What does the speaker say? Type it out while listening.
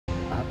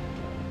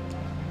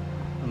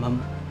Ma'am,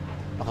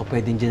 baka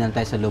pwedeng dyan lang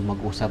tayo sa loob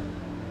mag-usap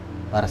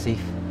para safe.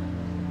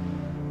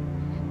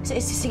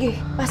 Sige,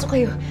 pasok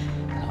kayo.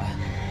 Ano kaya?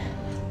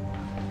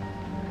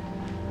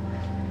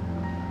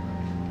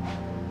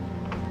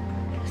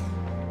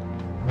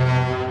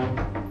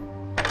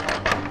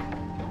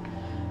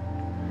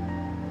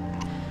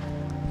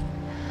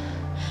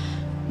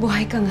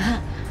 Buhay ka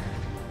nga.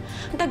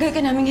 Ang tagal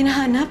ka namin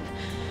hinahanap.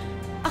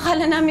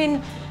 Akala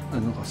namin...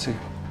 Ano kasi?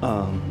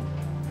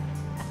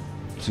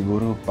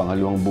 Siguro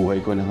pangalawang buhay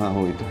ko na nga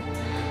ho ito.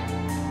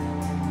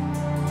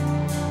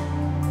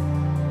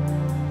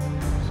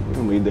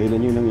 Siguro may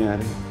dahilan yung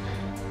nangyari.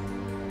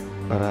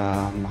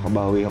 Para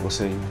makabawi ako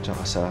sa inyo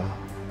tsaka sa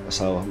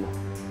asawa mo.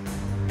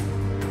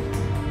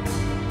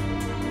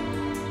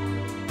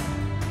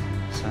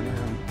 Sana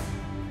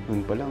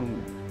noon pa lang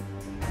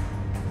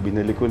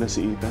binalik ko na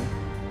si Ethan.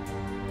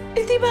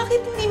 Eh di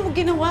bakit hindi mo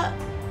ginawa?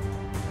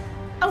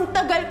 Ang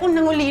tagal kong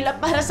nangulila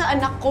para sa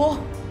anak ko.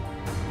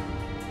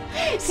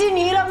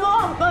 Sinira mo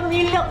ang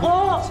pamilya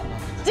ko!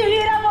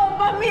 Sinira mo ang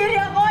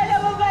pamilya ko! Alam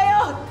mo ba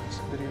yun?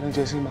 Sandali lang,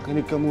 Jessie.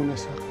 Makinig ka muna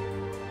sa akin.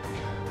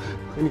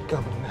 Makinig ka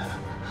muna.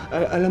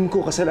 Alam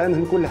ko,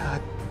 kasalanan ko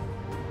lahat.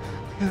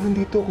 Kaya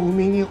nandito ako,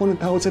 humingi ako ng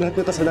tawad sa lahat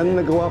ng kasalanan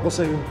na nagawa ko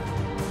sa'yo.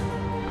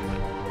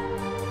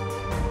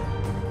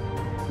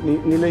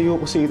 Nilayo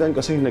ko si Ethan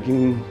kasi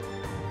naging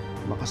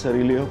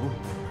makasarili ako.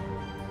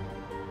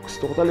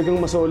 Gusto ko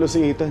talagang masolo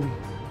si Ethan.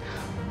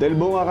 Dahil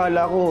buong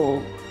akala ko,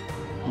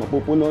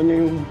 mapupuno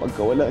niya yung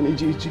pagkawala ni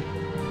Gigi.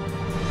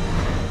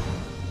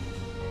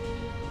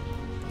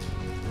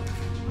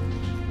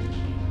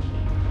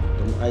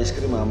 Itong ice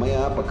cream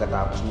mamaya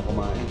pagkatapos mo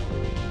kumain.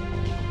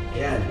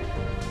 Yan.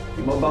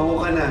 Mabango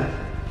ka na.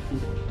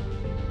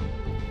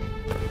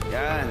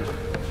 Yan.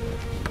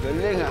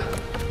 Galing ah.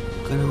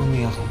 Huwag ka na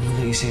umiyak. Huwag mo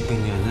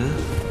naisipin yan, ha?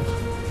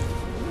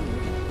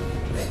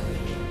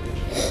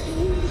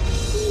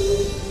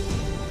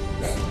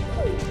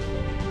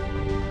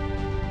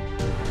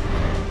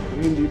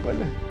 Hindi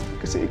pala.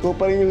 Kasi ikaw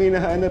pa rin yung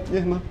hinahanap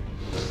niya, ma.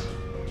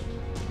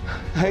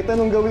 Kahit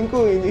anong gawin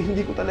ko,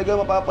 hindi ko talaga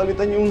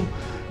mapapalitan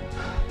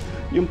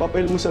yung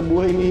papel mo sa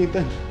buhay ni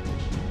Ethan.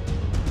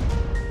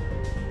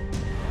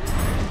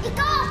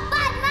 Ikaw,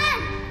 Batman!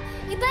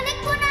 Ibalik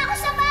mo na ako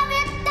sa mami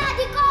at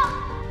daddy ko!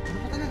 Ano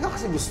ba talaga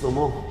kasi gusto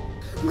mo?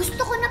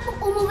 Gusto ko na pong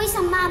umuwi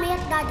sa mami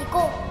at daddy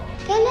ko.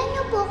 Kailan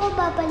niyo po ako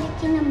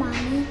babalikin na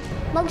mami?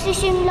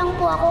 Magsising lang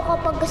po ako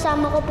kapag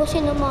kasama ko po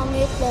sina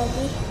mami at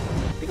daddy.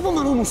 Hindi ka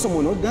ba marunong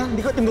sumunod, ha? Hindi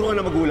ka tinuruan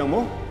ng magulang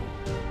mo?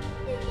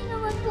 Hindi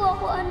naman po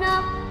ako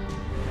anak.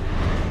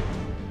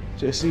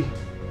 Jessie,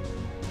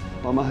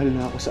 pamahal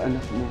na ako sa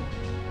anak mo.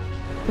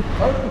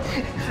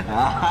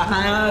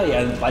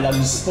 Yan pala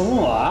gusto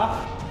mo, ha?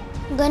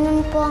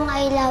 Ganun po ang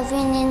I love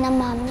you ni na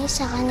mami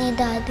sa ni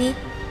daddy.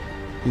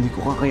 Hindi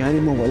ko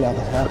kakayanin mawala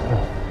ka sa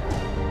akin.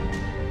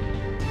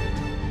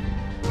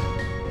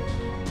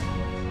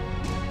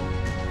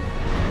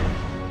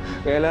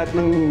 Kaya lahat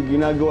ng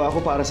ginagawa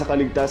ko para sa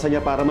kaligtasan niya,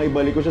 para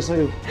maibalik ko siya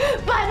sa'yo.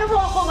 Paano mo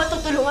ako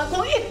matutulungan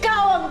kung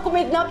ikaw ang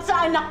kumidnap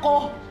sa anak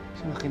ko?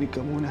 Makinig ka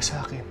muna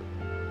sa akin.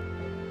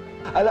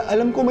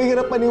 Alam ko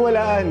mahirap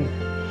paniwalaan.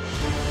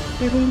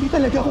 Pero hindi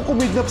talaga ako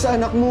kumidnap sa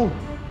anak mo.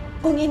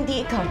 Kung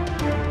hindi ikaw,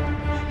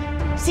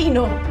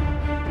 sino?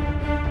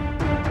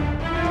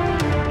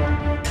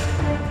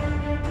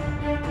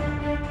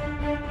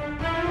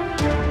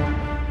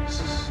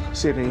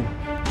 Si Rain.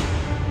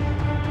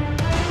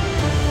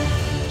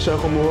 Siya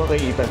kumuha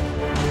kay Ethan.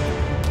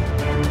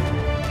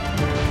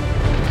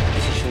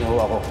 Desisyon na ho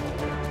ako.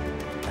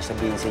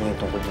 Sabihin sa inyo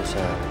tungkol dun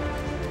sa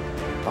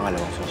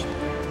pangalawang suspect.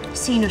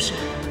 Sino siya?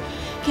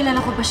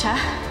 Kilala ko ba siya?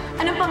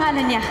 Anong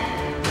pangalan niya?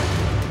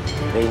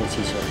 Rain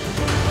Season.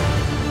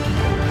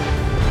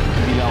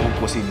 Hindi lang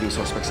akong posibleng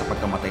suspect sa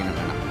pagkamatay ng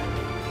anak.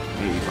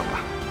 May iba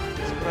pa.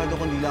 Sigurado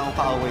ko hindi lang ako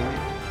kaaway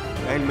niya.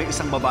 Dahil may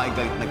isang babae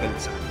galit na galit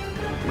sa kanya.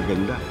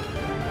 Maganda.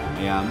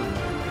 Mayaman.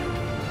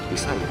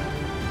 Isay.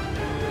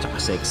 Tsaka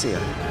sexy,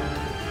 ah.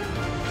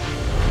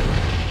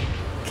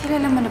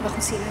 Kilala mo na ba kung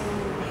sino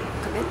yung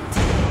kabit?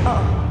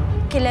 Oo.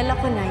 Kilala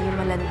ko na yung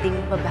malanding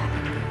babae.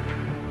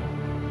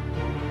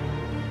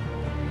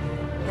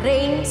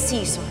 Rain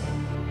Season.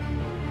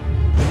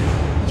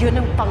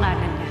 Yun ang pangalan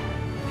niya.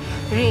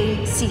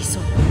 Rain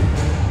Season.